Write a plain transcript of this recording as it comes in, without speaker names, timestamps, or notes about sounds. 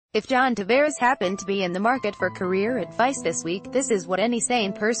If John Tavares happened to be in the market for career advice this week, this is what any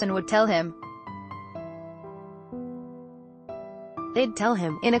sane person would tell him. They'd tell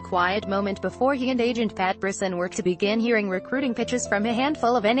him, in a quiet moment before he and agent Pat Brisson were to begin hearing recruiting pitches from a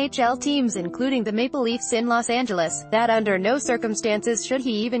handful of NHL teams including the Maple Leafs in Los Angeles, that under no circumstances should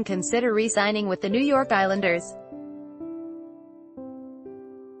he even consider re-signing with the New York Islanders.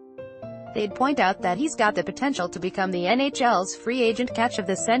 They'd point out that he's got the potential to become the NHL's free agent catch of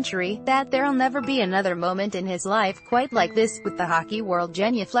the century, that there'll never be another moment in his life quite like this, with the hockey world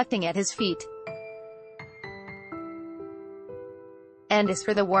genuflecting at his feet. And as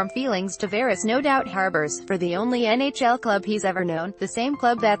for the warm feelings Tavares no doubt harbors for the only NHL club he's ever known, the same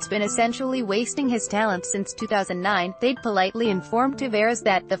club that's been essentially wasting his talent since 2009, they'd politely inform Tavares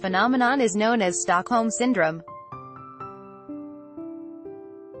that the phenomenon is known as Stockholm Syndrome.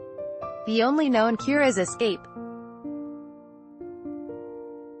 The only known cure is escape.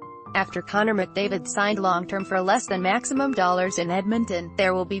 After Connor McDavid signed long-term for less than maximum dollars in Edmonton,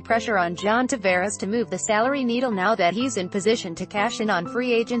 there will be pressure on John Tavares to move the salary needle now that he's in position to cash in on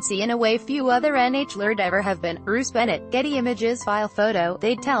free agency in a way few other NHLers ever have been. Bruce Bennett, Getty Images file photo.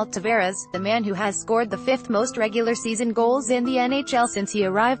 They'd tell Tavares, the man who has scored the 5th most regular season goals in the NHL since he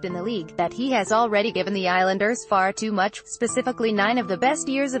arrived in the league, that he has already given the Islanders far too much, specifically 9 of the best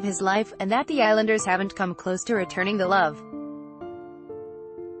years of his life, and that the Islanders haven't come close to returning the love.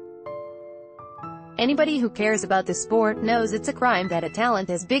 Anybody who cares about the sport knows it's a crime that a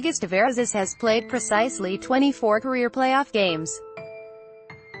talent as big as Tavares has played precisely 24 career playoff games.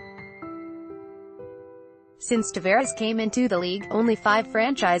 Since Tavares came into the league, only 5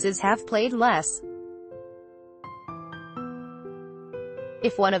 franchises have played less.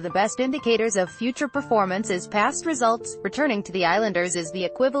 If one of the best indicators of future performance is past results, returning to the Islanders is the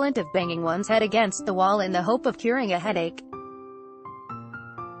equivalent of banging one's head against the wall in the hope of curing a headache.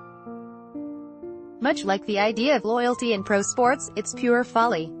 Much like the idea of loyalty in pro sports, it's pure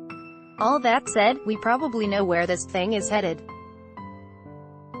folly. All that said, we probably know where this thing is headed.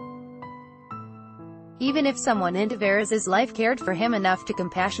 Even if someone in Tavares' life cared for him enough to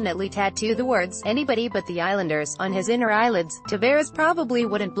compassionately tattoo the words, "Anybody but the Islanders," on his inner eyelids, Tavares probably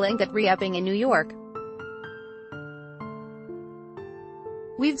wouldn't blink at re-upping in New York.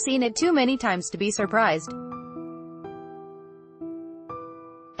 We've seen it too many times to be surprised.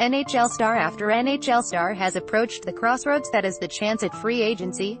 NHL star after NHL star has approached the crossroads that is the chance at free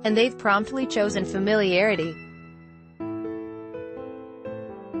agency, and they've promptly chosen familiarity.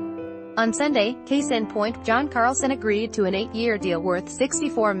 On Sunday, case in point, John Carlson agreed to an 8-year deal worth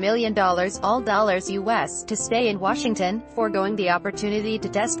 $64 million, all dollars US, to stay in Washington, foregoing the opportunity to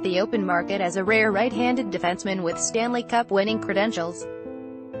test the open market as a rare right-handed defenseman with Stanley Cup winning credentials.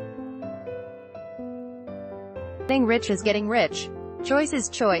 Getting rich is getting rich. Choice is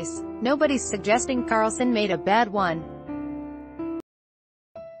choice. Nobody's suggesting Carlson made a bad one.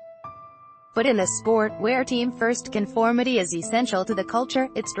 But in a sport where team-first conformity is essential to the culture,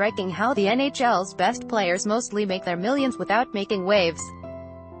 it's striking how the NHL's best players mostly make their millions without making waves.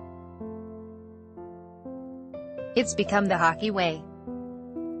 It's become the hockey way.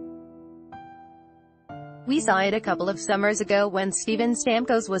 We saw it a couple of summers ago when Steven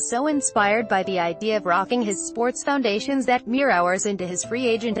Stamkos was so inspired by the idea of rocking his sports foundations that, mere hours into his free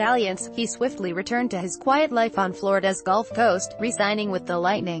agent alliance, he swiftly returned to his quiet life on Florida's Gulf Coast, re-signing with the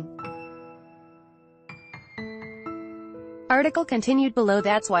Lightning. Article continued below.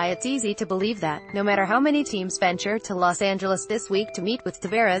 That's why it's easy to believe that, no matter how many teams venture to Los Angeles this week to meet with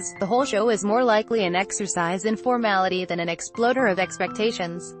Tavares, the whole show is more likely an exercise in formality than an exploder of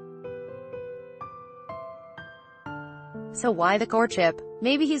expectations. So why the courtship?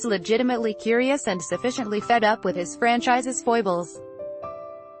 Maybe he's legitimately curious and sufficiently fed up with his franchise's foibles.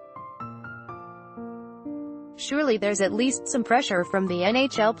 Surely there's at least some pressure from the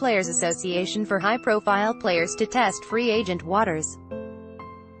NHL Players Association for high-profile players to test free agent waters.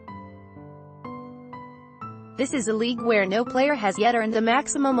 This is a league where no player has yet earned the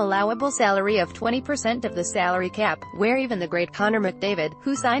maximum allowable salary of 20% of the salary cap, where even the great Connor McDavid,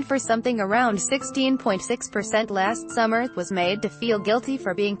 who signed for something around 16.6% last summer, was made to feel guilty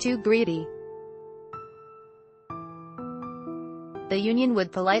for being too greedy. The union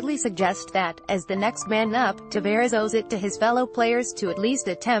would politely suggest that, as the next man up, Tavares owes it to his fellow players to at least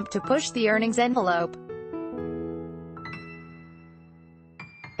attempt to push the earnings envelope.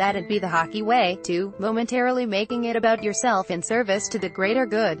 That'd be the hockey way, too, momentarily making it about yourself in service to the greater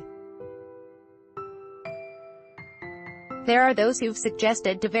good. There are those who've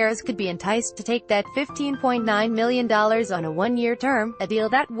suggested Tavares could be enticed to take that $15.9 million on a one-year term, a deal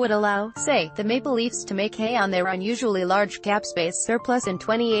that would allow, say, the Maple Leafs to make hay on their unusually large cap space surplus in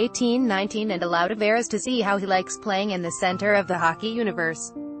 2018-19 and allow Tavares to see how he likes playing in the center of the hockey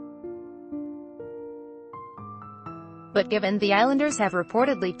universe. But given the Islanders have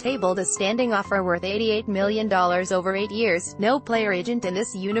reportedly tabled a standing offer worth $88 million over 8 years, no player agent in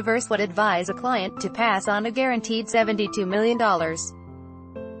this universe would advise a client to pass on a guaranteed $72 million.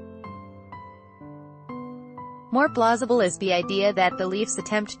 More plausible is the idea that the Leafs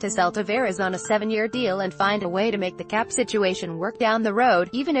attempt to sell Tavares on a 7-year deal and find a way to make the cap situation work down the road,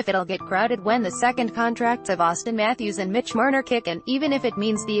 even if it'll get crowded when the second contracts of Austin Matthews and Mitch Marner kick in, even if it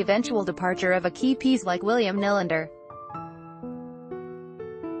means the eventual departure of a key piece like William Nylander.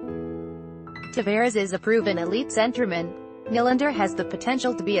 Tavares is a proven elite centerman. Nylander has the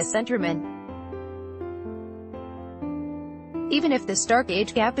potential to be a centerman. Even if the Stark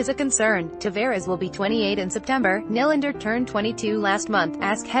age gap is a concern, Tavares will be 28 in September. Nylander turned 22 last month.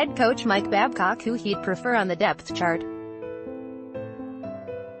 Ask head coach Mike Babcock who he'd prefer on the depth chart.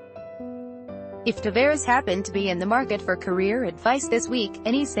 If Tavares happened to be in the market for career advice this week,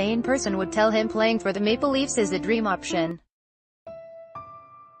 any sane person would tell him playing for the Maple Leafs is a dream option.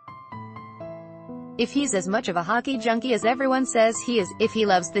 If he's as much of a hockey junkie as everyone says he is, if he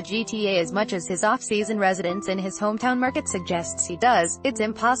loves the GTA as much as his off-season residence in his hometown market suggests he does, it's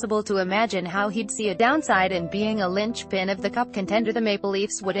impossible to imagine how he'd see a downside in being a linchpin of the cup contender the Maple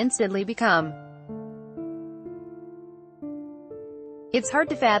Leafs would instantly become. It's hard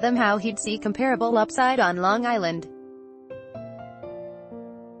to fathom how he'd see comparable upside on Long Island.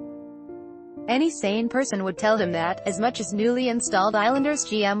 Any sane person would tell him that, as much as newly installed Islanders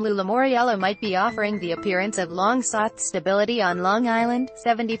GM Lou Lamoriello might be offering the appearance of long-sought stability on Long Island,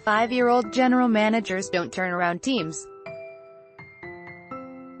 75-year-old general managers don't turn around teams.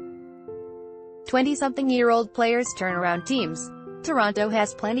 20-something-year-old players turn around teams. Toronto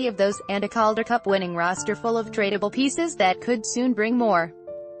has plenty of those, and a Calder Cup-winning roster full of tradable pieces that could soon bring more.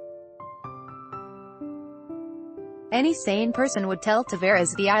 Any sane person would tell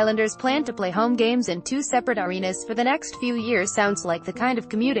Tavares the Islanders plan to play home games in 2 separate arenas for the next few years sounds like the kind of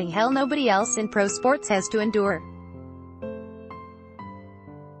commuting hell nobody else in pro sports has to endure.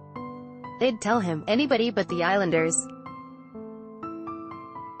 They'd tell him, anybody but the Islanders.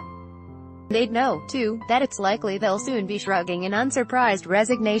 They'd know, too, that it's likely they'll soon be shrugging in unsurprised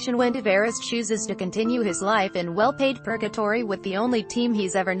resignation when Tavares chooses to continue his life in well-paid purgatory with the only team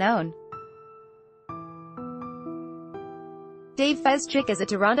he's ever known. Dave Fezchuk is a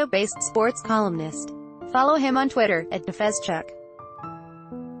Toronto-based sports columnist. Follow him on Twitter, @DefezChuk.